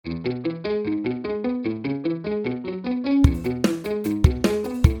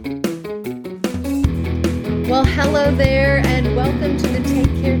Hello there, and welcome to the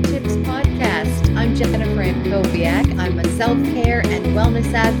Take Care Tips podcast. I'm Jennifer Ankoviak. I'm a self-care and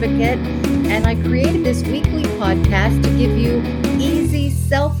wellness advocate, and I created this weekly podcast to give you easy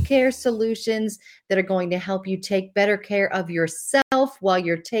self-care solutions that are going to help you take better care of yourself while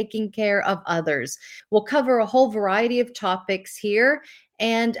you're taking care of others. We'll cover a whole variety of topics here,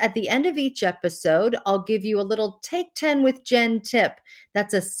 and at the end of each episode, I'll give you a little Take 10 with Jen tip.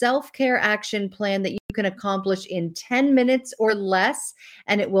 That's a self-care action plan that you can accomplish in 10 minutes or less,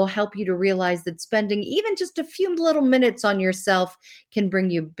 and it will help you to realize that spending even just a few little minutes on yourself can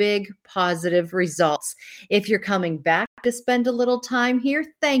bring you big positive results. If you're coming back to spend a little time here,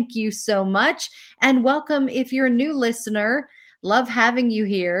 thank you so much, and welcome if you're a new listener. Love having you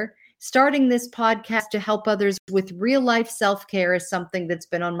here. Starting this podcast to help others with real-life self-care is something that's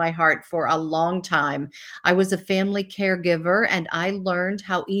been on my heart for a long time. I was a family caregiver, and I learned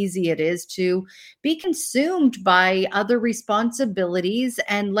how easy it is to be consumed by other responsibilities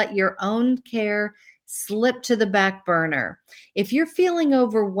and let your own care slip to the back burner. If you're feeling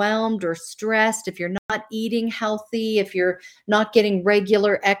overwhelmed or stressed, if you're not eating healthy, if you're not getting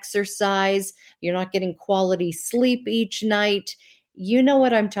regular exercise, you're not getting quality sleep each night, you know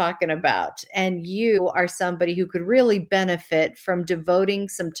what I'm talking about, and you are somebody who could really benefit from devoting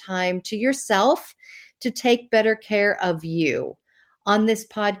some time to yourself to take better care of you. On this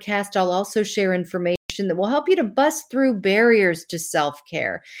podcast, I'll also share information that will help you to bust through barriers to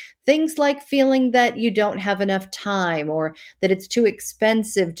self-care. Things like feeling that you don't have enough time, or that it's too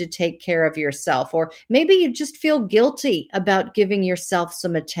expensive to take care of yourself, or maybe you just feel guilty about giving yourself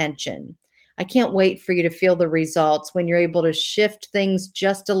some attention. I can't wait for you to feel the results when you're able to shift things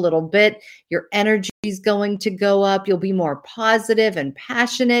just a little bit. Your energy is going to go up. You'll be more positive and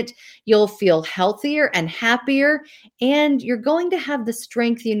passionate. You'll feel healthier and happier, and you're going to have the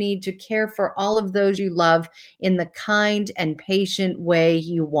strength you need to care for all of those you love in the kind and patient way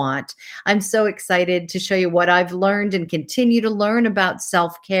you want. I'm so excited to show you what I've learned and continue to learn about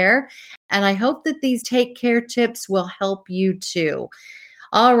self-care, and I hope that these take care tips will help you too.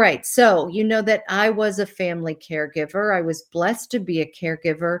 All right. So you know that I was a family caregiver. I was blessed to be a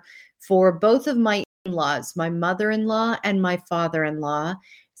caregiver for both of my in-laws, my mother-in-law and my father-in-law.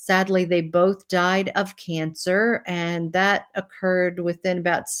 Sadly, they both died of cancer, and that occurred within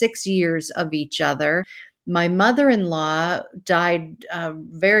about 6 years of each other. My mother-in-law died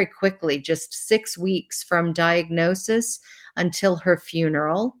very quickly, just 6 weeks from diagnosis until her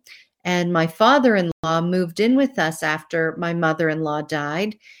funeral. And my father-in-law moved in with us after my mother-in-law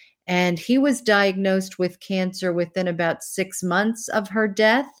died, and he was diagnosed with cancer within about 6 months of her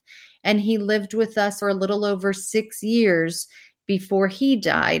death, and he lived with us for a little over 6 years before he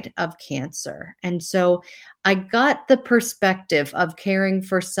died of cancer. And so I got the perspective of caring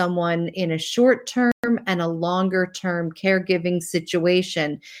for someone in a short-term and a longer-term caregiving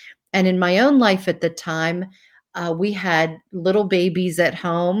situation. And in my own life at the time, we had little babies at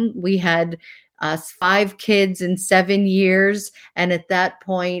home. We had 5 kids in 7 years. And at that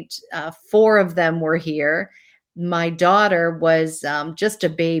point, 4 of them were here. My daughter was just a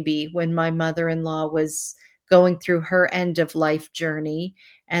baby when my mother-in-law was going through her end of life journey.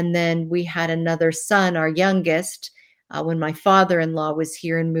 And then we had another son, our youngest, when my father-in-law was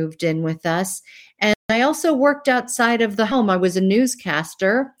here and moved in with us. And I also worked outside of the home. I was a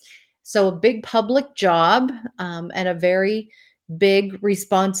newscaster. So a big public job and a very big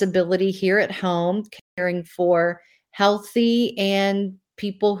responsibility here at home, caring for healthy and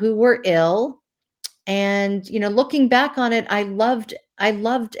people who were ill. And, looking back on it, I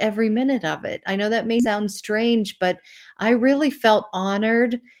loved every minute of it. I know that may sound strange, but I really felt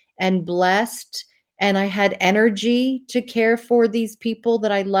honored and blessed, and I had energy to care for these people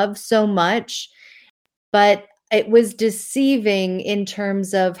that I love so much. But it was deceiving in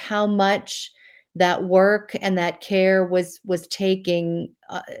terms of how much that work and that care was taking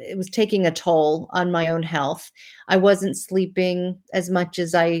it was taking a toll on my own health. I wasn't sleeping as much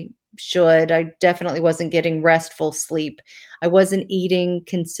as I should. I definitely wasn't getting restful sleep. I wasn't eating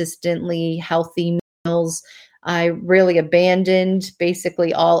consistently healthy meals. I really abandoned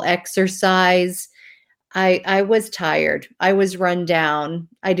basically all exercise. I was tired. I was run down.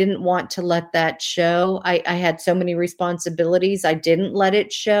 I didn't want to let that show. I had so many responsibilities. I didn't let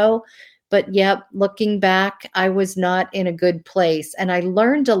it show. But yep, looking back, I was not in a good place. And I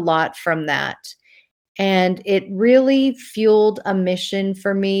learned a lot from that. And it really fueled a mission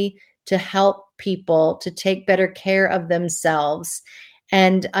for me to help people to take better care of themselves.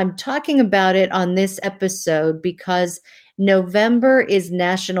 And I'm talking about it on this episode because November is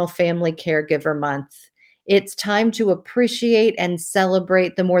National Family Caregiver Month. It's time to appreciate and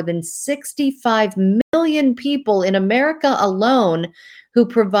celebrate the more than 65 million people in America alone who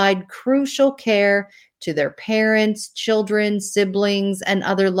provide crucial care to their parents, children, siblings, and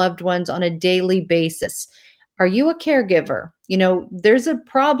other loved ones on a daily basis. Are you a caregiver? There's a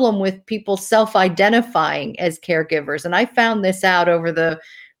problem with people self-identifying as caregivers. And I found this out over the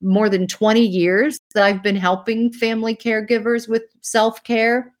more than 20 years that I've been helping family caregivers with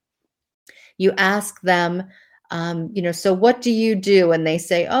self-care. You ask them, so what do you do? And they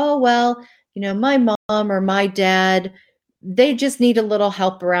say, oh, well, my mom or my dad, they just need a little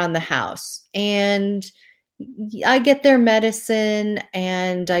help around the house. And I get their medicine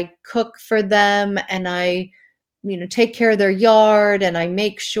and I cook for them and I take care of their yard and I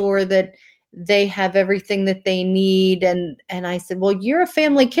make sure that they have everything that they need. And I said, well, you're a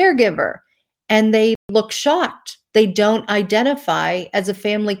family caregiver. And they look shocked. They don't identify as a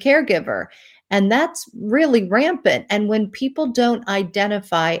family caregiver. And that's really rampant. And when people don't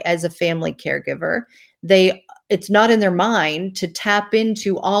identify as a family caregiver, it's not in their mind to tap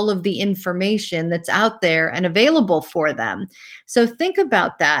into all of the information that's out there and available for them. So think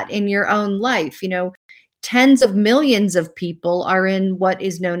about that in your own life. Tens of millions of people are in what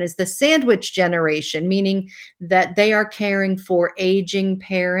is known as the sandwich generation, meaning that they are caring for aging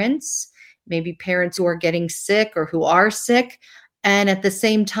parents, maybe parents who are getting sick or who are sick. And at the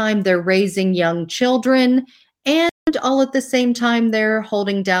same time, they're raising young children. And all at the same time, they're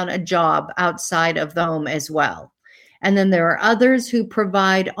holding down a job outside of the home as well. And then there are others who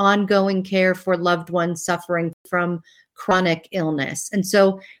provide ongoing care for loved ones suffering from chronic illness. And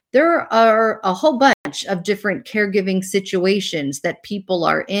so there are a whole bunch of different caregiving situations that people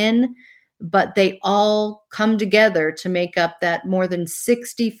are in, but they all come together to make up that more than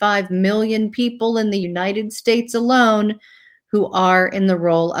 65 million people in the United States alone who are in the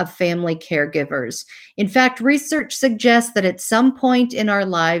role of family caregivers. In fact, research suggests that at some point in our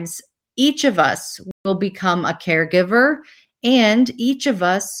lives, each of us will become a caregiver and each of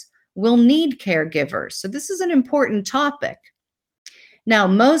us will need caregivers. So this is an important topic. Now,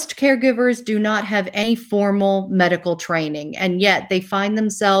 most caregivers do not have any formal medical training, and yet they find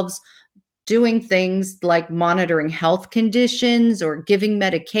themselves doing things like monitoring health conditions or giving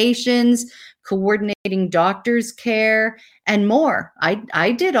medications, coordinating doctor's care, and more.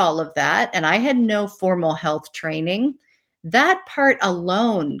 I did all of that, and I had no formal health training. That part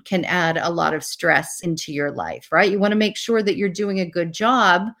alone can add a lot of stress into your life, right? You want to make sure that you're doing a good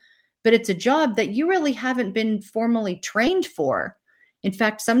job, but it's a job that you really haven't been formally trained for. In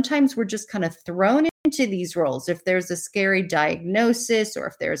fact, sometimes we're just kind of thrown into these roles. If there's a scary diagnosis or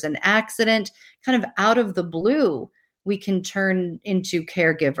if there's an accident, kind of out of the blue, we can turn into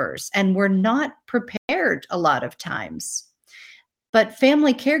caregivers, and we're not prepared a lot of times. But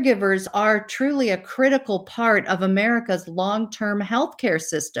family caregivers are truly a critical part of America's long-term healthcare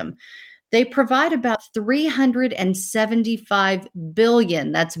system. They provide about $375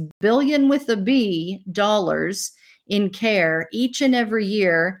 billion, that's billion with a B, dollars in care each and every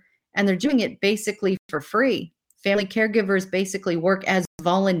year, and they're doing it basically for free. Family caregivers basically work as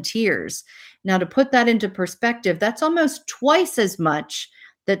volunteers. Now, to put that into perspective, that's almost twice as much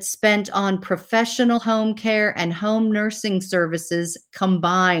that's spent on professional home care and home nursing services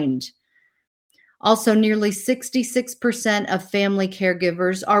combined. Also, nearly 66% of family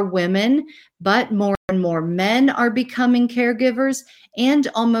caregivers are women, but more and more men are becoming caregivers, and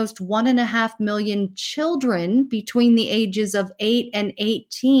almost 1.5 million children between the ages of 8 and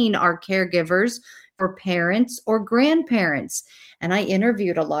 18 are caregivers for parents or grandparents. And I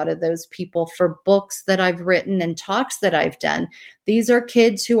interviewed a lot of those people for books that I've written and talks that I've done. These are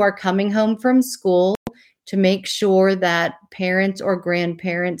kids who are coming home from school to make sure that parents or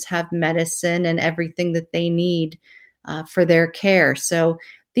grandparents have medicine and everything that they need for their care. So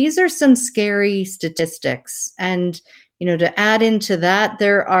these are some scary statistics. And, to add into that,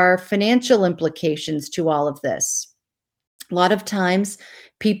 there are financial implications to all of this. A lot of times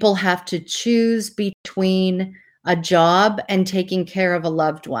people have to choose between a job and taking care of a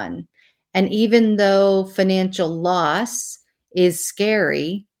loved one. And even though financial loss is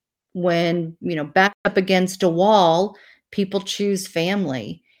scary, when, backed up against a wall, people choose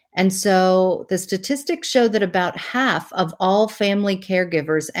family. And so the statistics show that about half of all family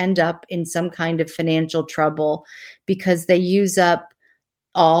caregivers end up in some kind of financial trouble because they use up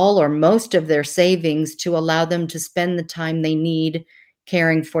all or most of their savings to allow them to spend the time they need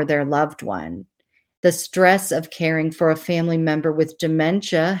caring for their loved one. The stress of caring for a family member with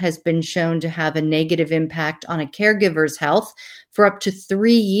dementia has been shown to have a negative impact on a caregiver's health for up to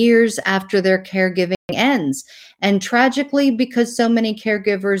 3 years after their caregiving ends. And tragically, because so many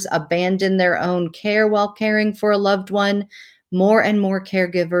caregivers abandon their own care while caring for a loved one, more and more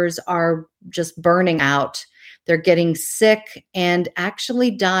caregivers are just burning out. They're getting sick and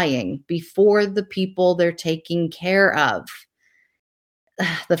actually dying before the people they're taking care of.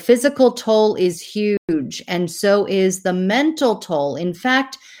 The physical toll is huge, and so is the mental toll. In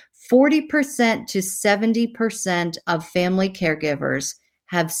fact, 40% to 70% of family caregivers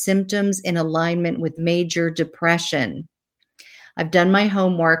have symptoms in alignment with major depression. I've done my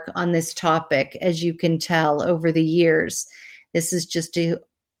homework on this topic, as you can tell, over the years. This is just a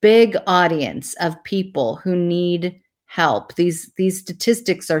big audience of people who need help. These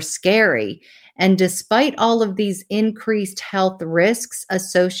statistics are scary. And despite all of these increased health risks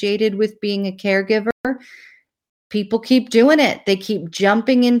associated with being a caregiver, people keep doing it. They keep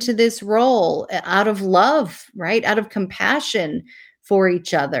jumping into this role out of love, right? Out of compassion for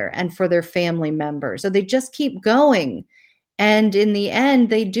each other and for their family members. So they just keep going. And in the end,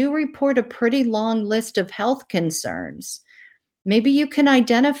 they do report a pretty long list of health concerns. Maybe you can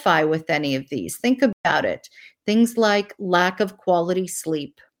identify with any of these. Think about it. Things like lack of quality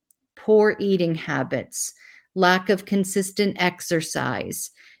sleep, poor eating habits, lack of consistent exercise,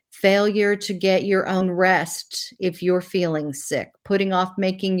 failure to get your own rest if you're feeling sick, putting off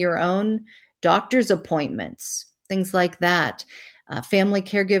making your own doctor's appointments, things like that. Family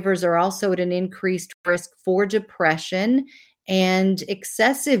caregivers are also at an increased risk for depression and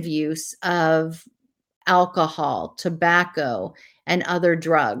excessive use of alcohol, tobacco, and other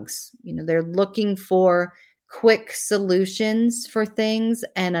drugs. They're looking for quick solutions for things.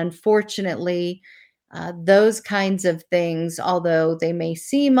 And unfortunately, those kinds of things, although they may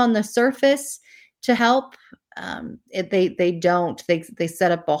seem on the surface to help, they don't. They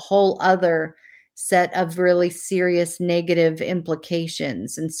set up a whole other set of really serious negative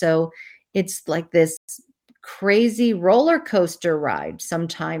implications. And so it's like this crazy roller coaster ride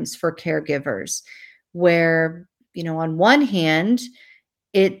sometimes for caregivers, where, on one hand,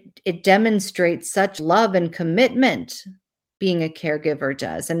 it demonstrates such love and commitment, being a caregiver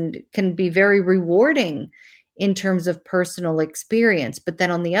does, and can be very rewarding in terms of personal experience. But then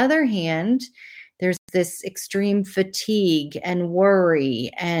on the other hand, there's this extreme fatigue and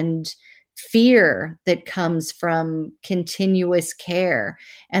worry and fear that comes from continuous care.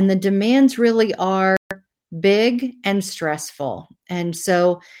 And the demands really are big and stressful. And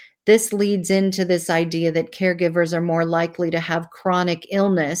so this leads into this idea that caregivers are more likely to have chronic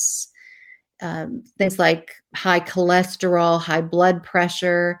illness, things like high cholesterol, high blood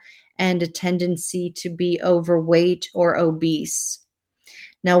pressure, and a tendency to be overweight or obese.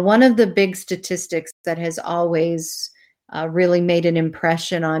 Now, one of the big statistics that has always really made an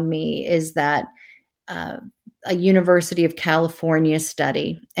impression on me is that a University of California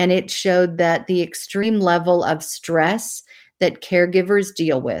study, and it showed that the extreme level of stress that caregivers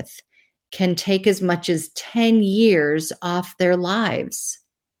deal with can take as much as 10 years off their lives.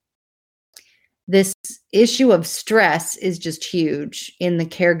 This issue of stress is just huge in the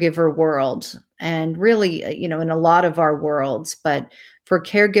caregiver world, and really, in a lot of our worlds, but for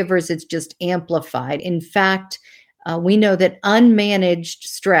caregivers, it's just amplified. In fact, we know that unmanaged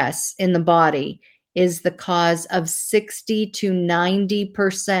stress in the body is the cause of 60 to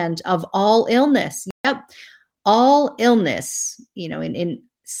 90% of all illness. Yep. All illness, in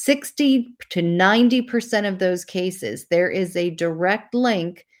 60 to 90% of those cases, there is a direct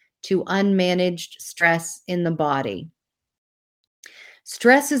link to unmanaged stress in the body.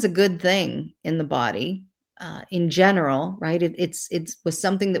 Stress is a good thing in the body, in general, right? It was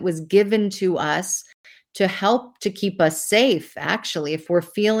something that was given to us to help to keep us safe. Actually, if we're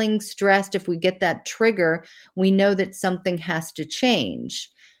feeling stressed, if we get that trigger, we know that something has to change.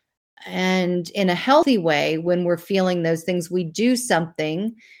 And in a healthy way, when we're feeling those things, we do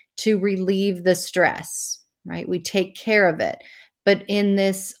something to relieve the stress, right? We take care of it. But in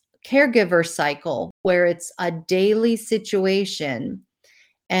this caregiver cycle, where it's a daily situation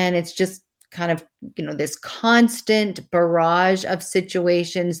and it's just kind of, this constant barrage of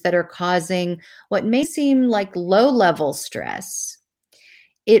situations that are causing what may seem like low-level stress,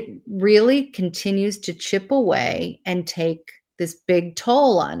 it really continues to chip away and take this big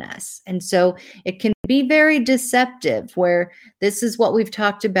toll on us. And so it can be very deceptive, where this is what we've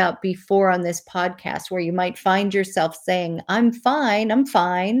talked about before on this podcast, where you might find yourself saying, I'm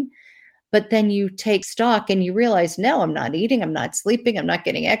fine. But then you take stock and you realize, no, I'm not eating, I'm not sleeping, I'm not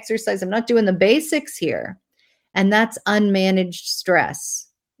getting exercise, I'm not doing the basics here. And that's unmanaged stress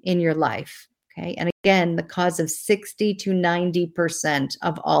in your life. Okay. And again, the cause of 60 to 90%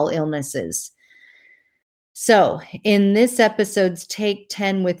 of all illnesses. So, in this episode's Take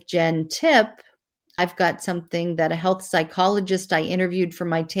 10 with Jen tip, I've got something that a health psychologist I interviewed for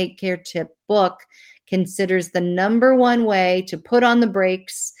my Take Care Tip book considers the number one way to put on the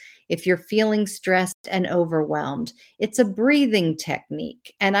brakes if you're feeling stressed and overwhelmed. It's a breathing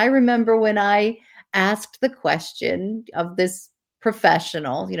technique. And I remember when I asked the question of this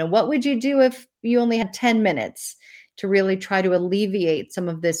professional, what would you do if you only had 10 minutes to really try to alleviate some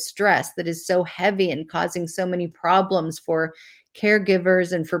of this stress that is so heavy and causing so many problems for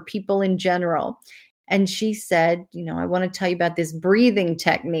caregivers and for people in general? And she said, I want to tell you about this breathing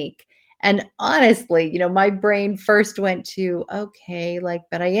technique. And honestly, my brain first went to, okay,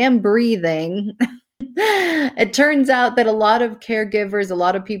 but I am breathing. It turns out that a lot of caregivers, a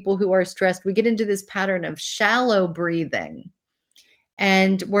lot of people who are stressed, we get into this pattern of shallow breathing.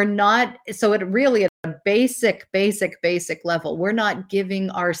 And we're not, so it really at a basic level, we're not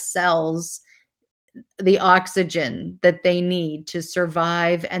giving ourselves the oxygen that they need to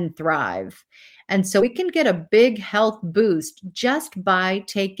survive and thrive. And so we can get a big health boost just by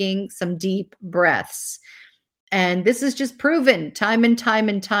taking some deep breaths. And this is just proven time and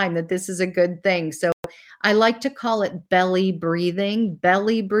time that this is a good thing. So I like to call it belly breathing,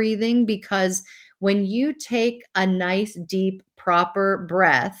 because when you take a nice, deep, proper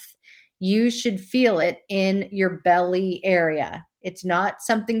breath, you should feel it in your belly area. It's not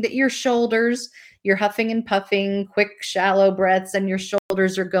something that your shoulders, you're huffing and puffing, quick, shallow breaths, and your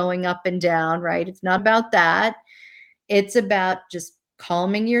shoulders are going up and down, right? It's not about that. It's about just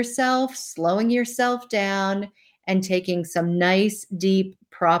calming yourself, slowing yourself down, and taking some nice, deep,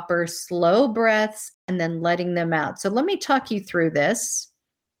 proper, slow breaths and then letting them out. So let me talk you through this.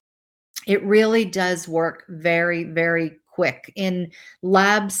 It really does work very, very quick in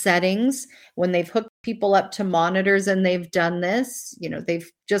lab settings. When they've hooked people up to monitors and they've done this,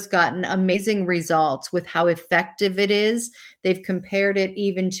 they've just gotten amazing results with how effective it is. They've compared it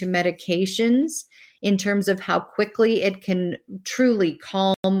even to medications in terms of how quickly it can truly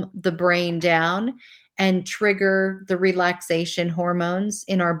calm the brain down and trigger the relaxation hormones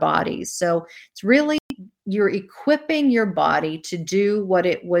in our bodies. So it's really, you're equipping your body to do what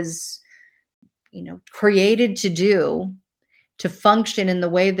it was created to do, to function in the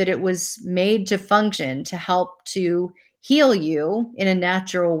way that it was made to function, to help to heal you in a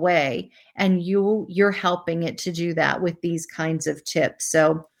natural way. And you're helping it to do that with these kinds of tips.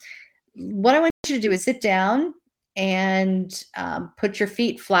 So what I want you to do is sit down and put your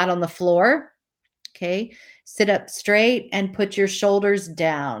feet flat on the floor. Okay. Sit up straight and put your shoulders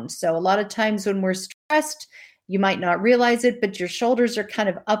down. So a lot of times when we're stressed, you might not realize it, but your shoulders are kind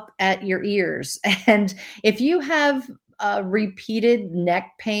of up at your ears. And if you have repeated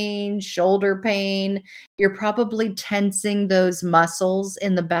neck pain, shoulder pain, you're probably tensing those muscles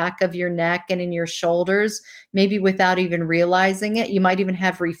in the back of your neck and in your shoulders, maybe without even realizing it. You might even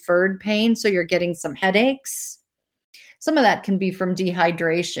have referred pain, so you're getting some headaches. Some of that can be from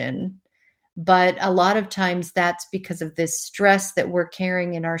dehydration, but a lot of times that's because of this stress that we're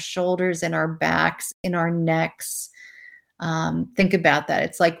carrying in our shoulders, in our backs, in our necks. Think about that.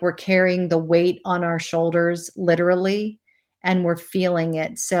 It's like we're carrying the weight on our shoulders, literally, and we're feeling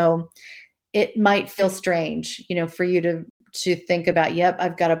it. So it might feel strange, for you to think about, yep,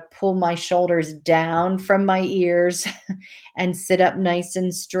 I've got to pull my shoulders down from my ears and sit up nice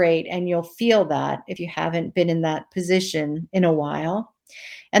and straight. And you'll feel that if you haven't been in that position in a while.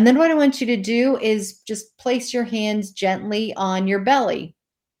 And then what I want you to do is just place your hands gently on your belly,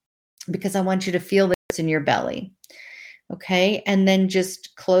 because I want you to feel this in your belly. Okay. And then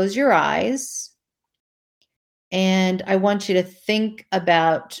just close your eyes. And I want you to think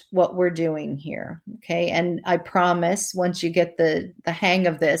about what we're doing here. Okay. And I promise once you get the hang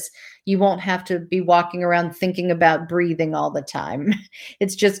of this, you won't have to be walking around thinking about breathing all the time.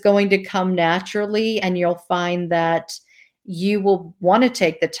 It's just going to come naturally, and you'll find that you will want to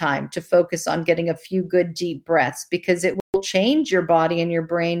take the time to focus on getting a few good deep breaths, because it will change your body and your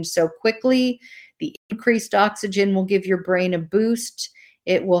brain so quickly. The increased oxygen will give your brain a boost.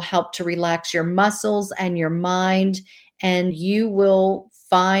 It will help to relax your muscles and your mind, and you will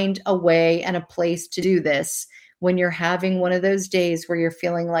find a way and a place to do this when you're having one of those days where you're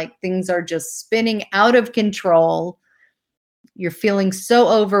feeling like things are just spinning out of control. You're feeling so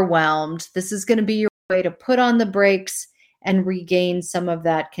overwhelmed. This is going to be your way to put on the brakes and regain some of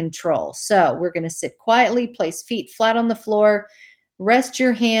that control. So we're going to sit quietly, place feet flat on the floor, rest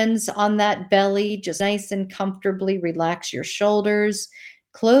your hands on that belly, just nice and comfortably relax your shoulders,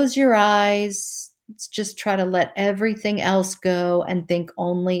 close your eyes, Let's just try to let everything else go and think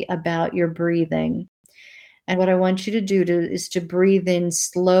only about your breathing. And what I want you to do is to breathe in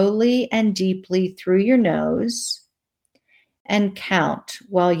slowly and deeply through your nose and count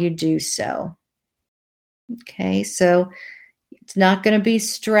while you do so. Okay, so it's not going to be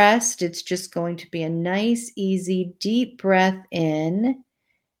stressed. It's just going to be a nice, easy, deep breath in.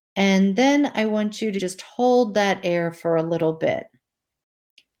 And then I want you to just hold that air for a little bit,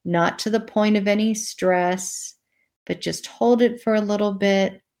 not to the point of any stress, but just hold it for a little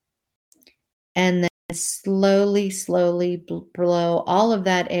bit. And then slowly, slowly blow all of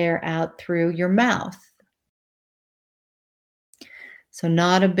that air out through your mouth. So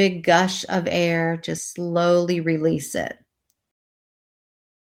not a big gush of air, just slowly release it.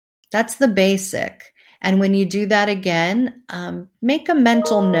 That's the basic. And when you do that again, make a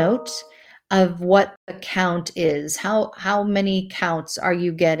mental note of what the count is. How many counts are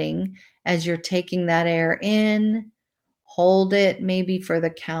you getting as you're taking that air in? Hold it maybe for the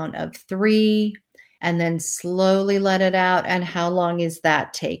count of 3, and then slowly let it out. And how long is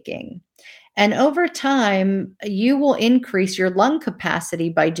that taking? And over time, you will increase your lung capacity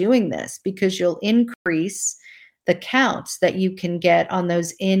by doing this, because you'll increase the counts that you can get on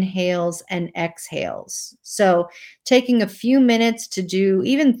those inhales and exhales. So taking a few minutes to do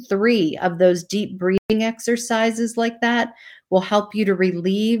even 3 of those deep breathing exercises like that will help you to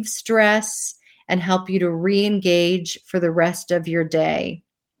relieve stress and help you to re-engage for the rest of your day.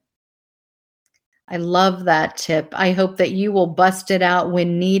 I love that tip. I hope that you will bust it out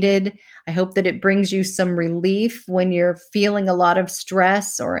when needed. I hope that it brings you some relief when you're feeling a lot of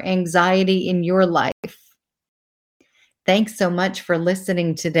stress or anxiety in your life. Thanks so much for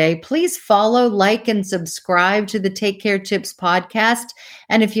listening today. Please follow, like, and subscribe to the Take Care Tips podcast.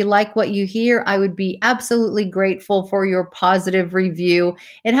 And if you like what you hear, I would be absolutely grateful for your positive review.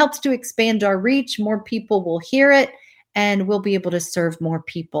 It helps to expand our reach. More people will hear it, and we'll be able to serve more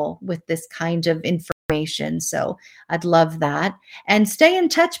people with this kind of information. So I'd love that. And stay in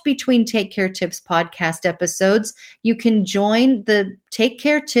touch between Take Care Tips podcast episodes. You can join the Take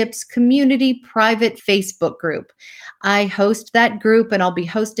Care Tips community private Facebook group. I host that group, and I'll be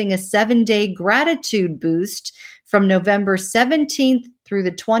hosting a 7-day gratitude boost from November 17th through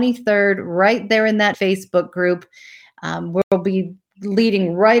the 23rd, right there in that Facebook group. We'll be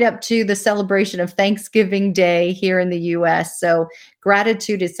leading right up to the celebration of Thanksgiving Day here in the US. So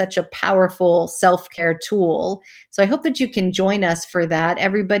gratitude is such a powerful self-care tool. So I hope that you can join us for that.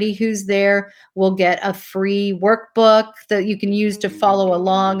 Everybody who's there will get a free workbook that you can use to follow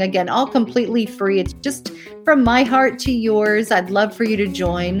along. Again, all completely free. It's just from my heart to yours. I'd love for you to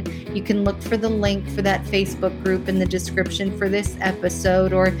join. You can look for the link for that Facebook group in the description for this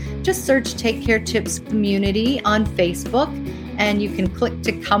episode, or just search Take Care Tips Community on Facebook, and you can click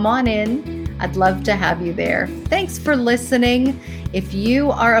to come on in. I'd love to have you there. Thanks for listening. If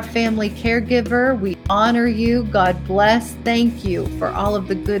you are a family caregiver, we honor you. God bless. Thank you for all of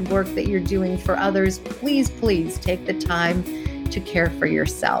the good work that you're doing for others. Please, please take the time to care for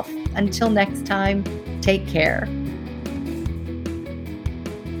yourself. Until next time, take care.